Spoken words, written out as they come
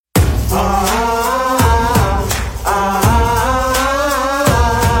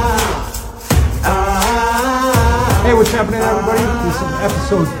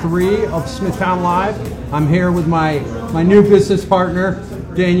episode 3 of Smithtown Live. I'm here with my new business partner,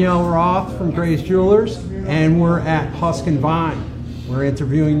 Danielle Roth from Gray's Jewelers, and we're at Husk and Vine. We're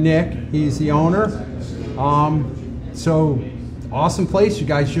interviewing Nick. He's the owner. So, awesome place. You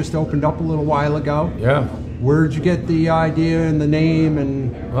guys just opened up a little while ago. Yeah. Where did you get the idea and the name?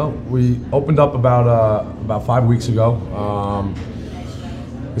 And well, we opened up about 5 weeks ago.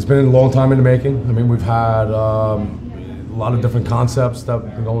 It's been a long time in the making. I mean, we've had a lot of different concepts that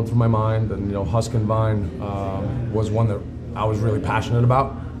have been going through my mind, and Husk and Vine was one that I was really passionate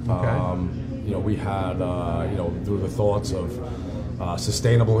about. Okay. We had through the thoughts of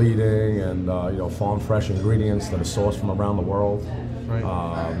sustainable eating and farm fresh ingredients that are sourced from around the world, right.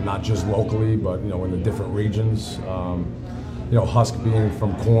 Not just locally, but in the different regions. Husk being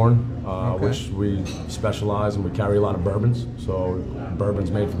from corn, Okay. which we specialize and we carry a lot of bourbons. So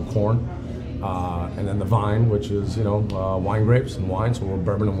bourbons made from corn, and then the vine, which is wine grapes and wine. So we're a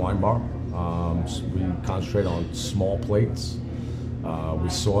bourbon and wine bar. So we concentrate on small plates. We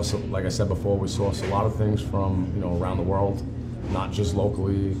source, like I said before, we source a lot of things from around the world, not just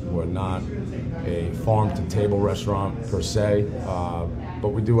locally. We're not a farm to table restaurant per se, but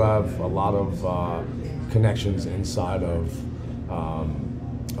we do have a lot of connections inside of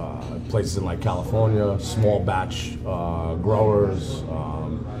places in like California, small batch growers,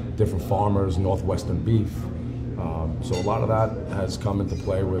 different farmers, Northwestern beef. So a lot of that has come into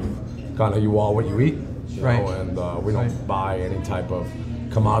play with kind of you are what you eat, right. And we don't Right. buy any type of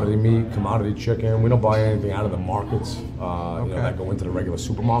commodity meat, commodity chicken. We don't buy anything out of the markets that go into the regular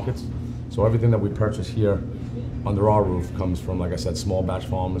supermarkets. So everything that we purchase here under our roof comes from, like I said, small batch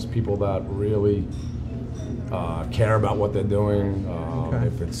farmers, people that really care about what they're doing. Okay.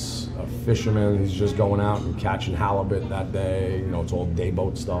 If it's a fisherman who's just going out and catching halibut that day, it's all day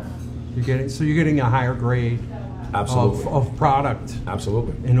boat stuff. You're getting a higher grade Absolutely. of product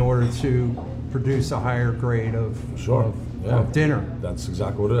Absolutely. in order to produce a higher grade of Sure. of dinner. That's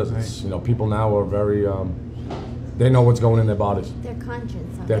exactly what it is. Right. It's, people now are very, they know what's going in their bodies. They're conscious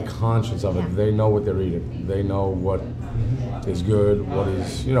of They're it. conscious of it. Yeah. They know what they're eating. They know what is good, what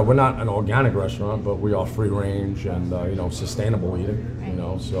is, we're not an organic restaurant, but we are free range and, sustainable eating,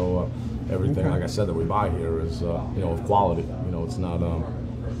 Right. So everything, Okay. like I said, that we buy here is, of quality.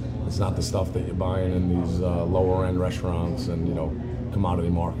 It's not the stuff that you're buying in these lower end restaurants and, commodity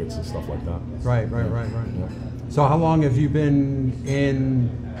markets and stuff like that. Right. Yeah. So how long have you been in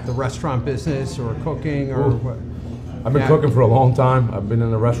the restaurant business or cooking or Ooh. what? I've been Yeah. cooking for a long time. I've been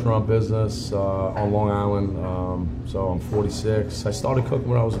in the restaurant business on Long Island, so I'm 46. I started cooking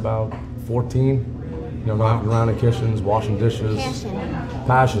when I was about 14. Knocking around in kitchens, washing dishes.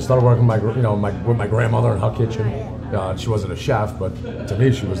 Passion. Started working with my grandmother in her kitchen. She wasn't a chef, but to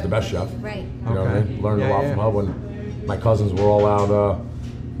me, she was the best chef. Right. You know what I mean? Learned a lot from her when my cousins were all out,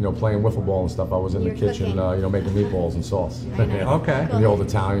 playing wiffle ball and stuff. I was in the You're kitchen, cooking. making meatballs and sauce. Right on. Okay. In the old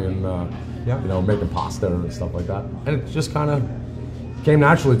Italian, Yep. making pasta and stuff like that. And it just kind of came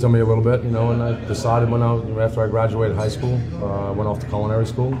naturally to me a little bit, and I decided after I graduated high school, I went off to culinary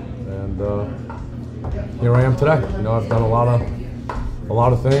school, and here I am today. I've done a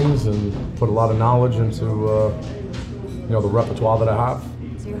lot of things and put a lot of knowledge into, the repertoire that I have.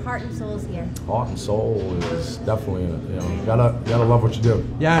 So your heart and soul is here. Heart and soul is definitely, you gotta love what you do.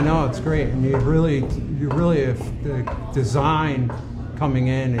 Yeah, no, it's great, and you really, if the design coming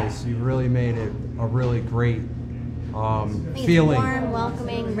in is you really made it a really great It's feeling. warm,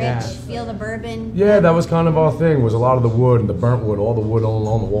 welcoming, rich. Yeah. Feel the bourbon. Yeah, that was kind of our thing, was a lot of the wood and the burnt wood. All the wood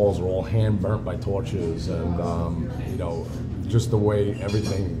along the walls were all hand burnt by torches, and just the way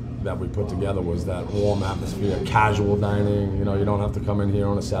everything that we put together was that warm atmosphere, casual dining. You don't have to come in here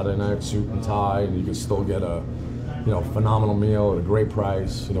on a Saturday night, suit and tie, and you can still get a phenomenal meal at a great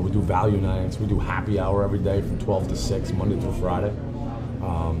price. We do value nights. We do happy hour every day from 12 to 6, Monday through Friday.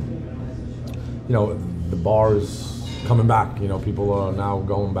 The bar is coming back. People are now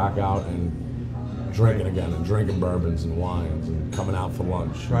going back out and drinking again, and drinking bourbons and wines, and coming out for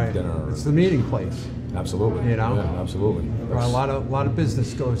lunch, Right. dinner. It's the meeting place. Absolutely. Yeah, absolutely. A lot of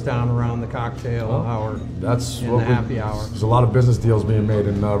business goes down around the cocktail hour. That's in what the happy hour. There's a lot of business deals being made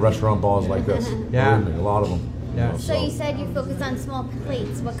in restaurant bars like this. Yeah. Believe me, a lot of them. Yeah. So you said you focus on small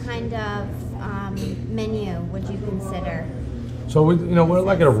plates. What kind of menu would you consider? So we're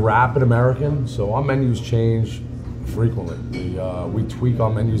like a rapid American, so our menus change frequently. We tweak our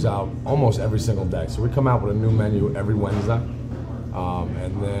menus out almost every single day. So we come out with a new menu every Wednesday.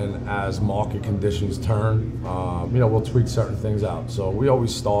 And then as market conditions turn, we'll tweak certain things out. So we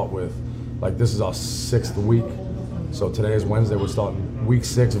always start with, like, this is our 6th week. So today is Wednesday. We're starting week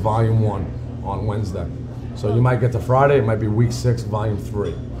 6, volume 1 on Wednesday. So you might get to Friday, it might be week 6, volume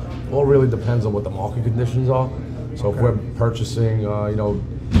 3. All really depends on what the market conditions are. So if we're purchasing,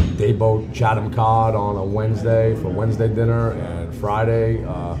 day boat Chatham cod on a Wednesday for Wednesday dinner, and Friday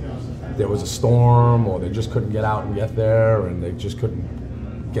there was a storm, or they just couldn't get out and get there, and they just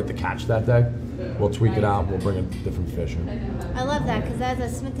couldn't get the catch that day, we'll tweak it out. We'll bring a different fish in. I love that, because as a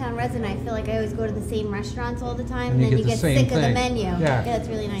Smithtown resident, I feel like I always go to the same restaurants all the time, And and you then you get get the same sick of the thing. menu. Yeah. That's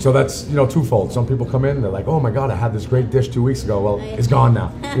really nice. So that's twofold. Some people come in, they're like, "Oh my God, I had this great dish 2 weeks ago." Well, it's gone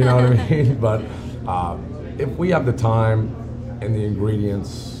now. You know what I mean? But if we have the time and the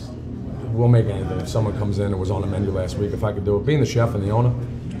ingredients, we'll make anything. If someone comes in and was on the menu last week, if I could do it, being the chef and the owner,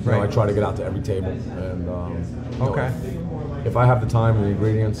 I try to get out to every table. And Okay. if I have the time and the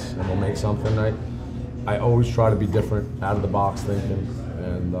ingredients, and we'll make something, I always try to be different, out of the box thinking,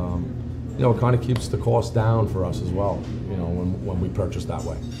 and it kind of keeps the cost down for us as well. When we purchase that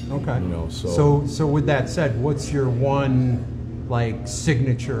way. Okay. So with that said, what's your one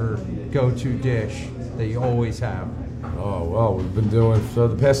signature go-to dish that you always have? Oh, well, we've been doing for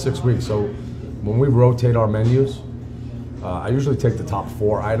the past 6 weeks. So when we rotate our menus, I usually take the top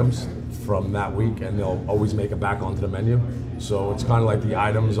 4 items from that week, and they'll always make it back onto the menu. So it's kind of like the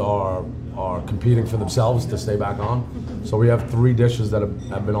items are competing for themselves to stay back on. So we have 3 dishes that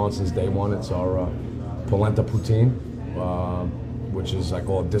have been on since day one. It's our polenta poutine, which is, I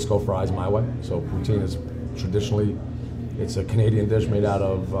call it disco fries my way. So poutine is traditionally, it's a Canadian dish made out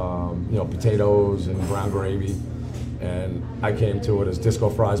of potatoes and brown gravy. And I came to it as disco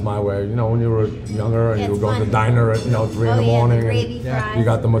fries my way. When you were younger and you would go to the diner at 3 in the morning, the gravy and fries. you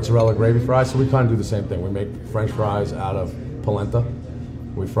got the mozzarella gravy fries. So we kind of do the same thing. We make French fries out of polenta.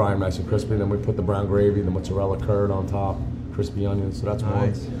 We fry them nice and crispy, then we put the brown gravy, the mozzarella curd on top, crispy onions. So that's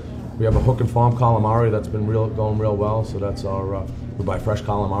Nice. one. We have a Hook and Farm calamari that's been going real well. So that's our we buy fresh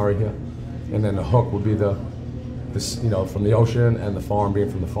calamari here, and then the hook would be from the ocean, and the farm being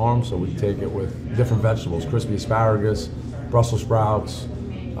from the farm. So we take it with different vegetables: crispy asparagus, Brussels sprouts,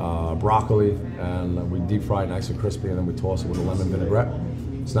 broccoli, and we deep fry it nice and crispy, and then we toss it with a lemon vinaigrette.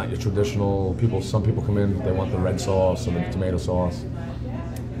 It's not your traditional people. Some people come in, they want the red sauce or the tomato sauce.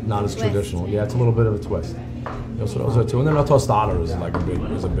 Not as traditional. Yeah, it's a little bit of a twist. So those are 2. And then our tostada is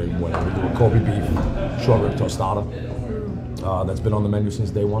a big winner. We do a Kobe beef short rib tostada. That's been on the menu since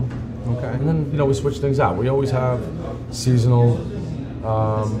day one. Okay. And then we switch things out. We always have seasonal.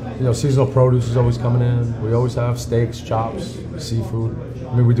 Seasonal produce is always coming in. We always have steaks, chops, seafood.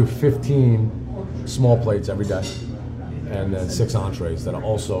 I mean, we do 15 small plates every day, and then 6 entrees that are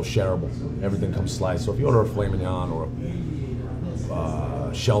also shareable. Everything comes sliced. So if you order a filet mignon or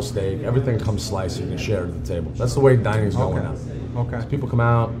a shell steak, everything comes sliced. So you can share it at the table. That's the way dining's going now. Okay. So people come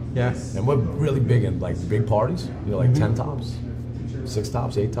out. Yes. And we're really big in big parties. 10 tops, 6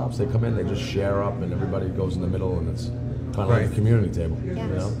 tops, 8 tops. They come in, they just share up, and everybody goes in the middle, and it's kind of like a community table. Yeah.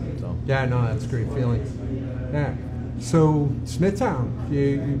 So. Yeah, no, that's a great feeling. Yeah. So Smithtown,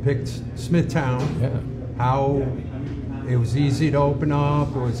 you picked Smithtown. Yeah. How it was easy to open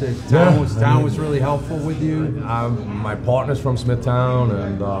up, or was it Yeah, town was really helpful with you? My partner's from Smithtown,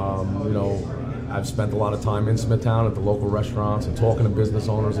 and I've spent a lot of time in Smithtown at the local restaurants and talking to business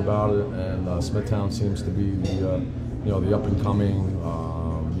owners about it. And Smithtown seems to be the up and coming.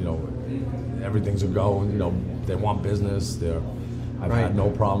 Everything's a go. They want business. I've had no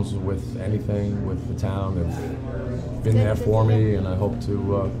problems with anything with the town. They've been there for me, and I hope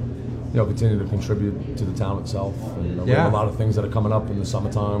to continue to contribute to the town itself. And we have a lot of things that are coming up in the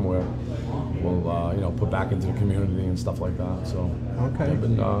summertime where we'll put back into the community and stuff like that. So Okay. they've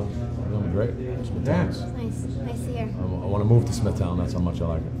been great. Smithtown's- Nice to hear. I want to move to Smithtown. That's how much I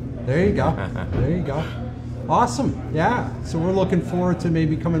like it. There you go. There you go. Awesome. Yeah. So we're looking forward to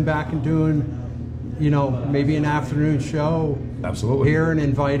maybe coming back and doing, maybe an afternoon show Absolutely. here and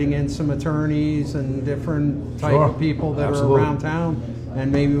inviting in some attorneys and different type Sure. of people that Absolutely. are around town,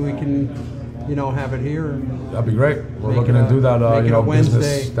 and maybe we can, have it here. That'd be great. We're Make looking it to a- do that, make it a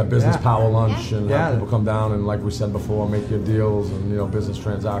Wednesday. business Yeah. power lunch, and Yeah. have people come down and, like we said before, make your deals and business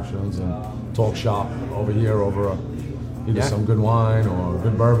transactions and talk shop over here over either Yeah. some good wine or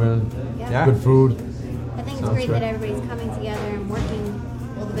good bourbon, Yeah. good food. I think it's Sounds great great. that everybody's coming together and working,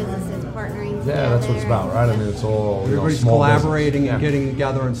 all the businesses partnering together. Yeah, that's what it's about, right? I mean, it's all Everybody's small collaborating business. and getting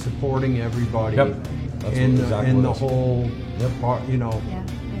together and supporting everybody Yep. That's in exactly in what the it is. whole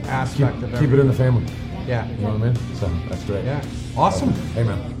aspect of Keep everything. it in the family. Yeah. You know what I mean? So that's great. Yeah. Awesome. Hey,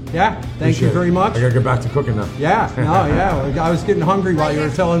 man. Yeah. Thank you Appreciate very it. much. I gotta get back to cooking now. Yeah. No. Yeah. I was getting hungry while you were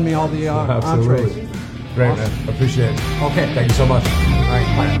telling me all the entrees. Absolutely. Great, man. Appreciate it. Okay. Thank you so much. All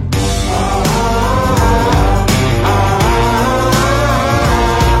right. Bye.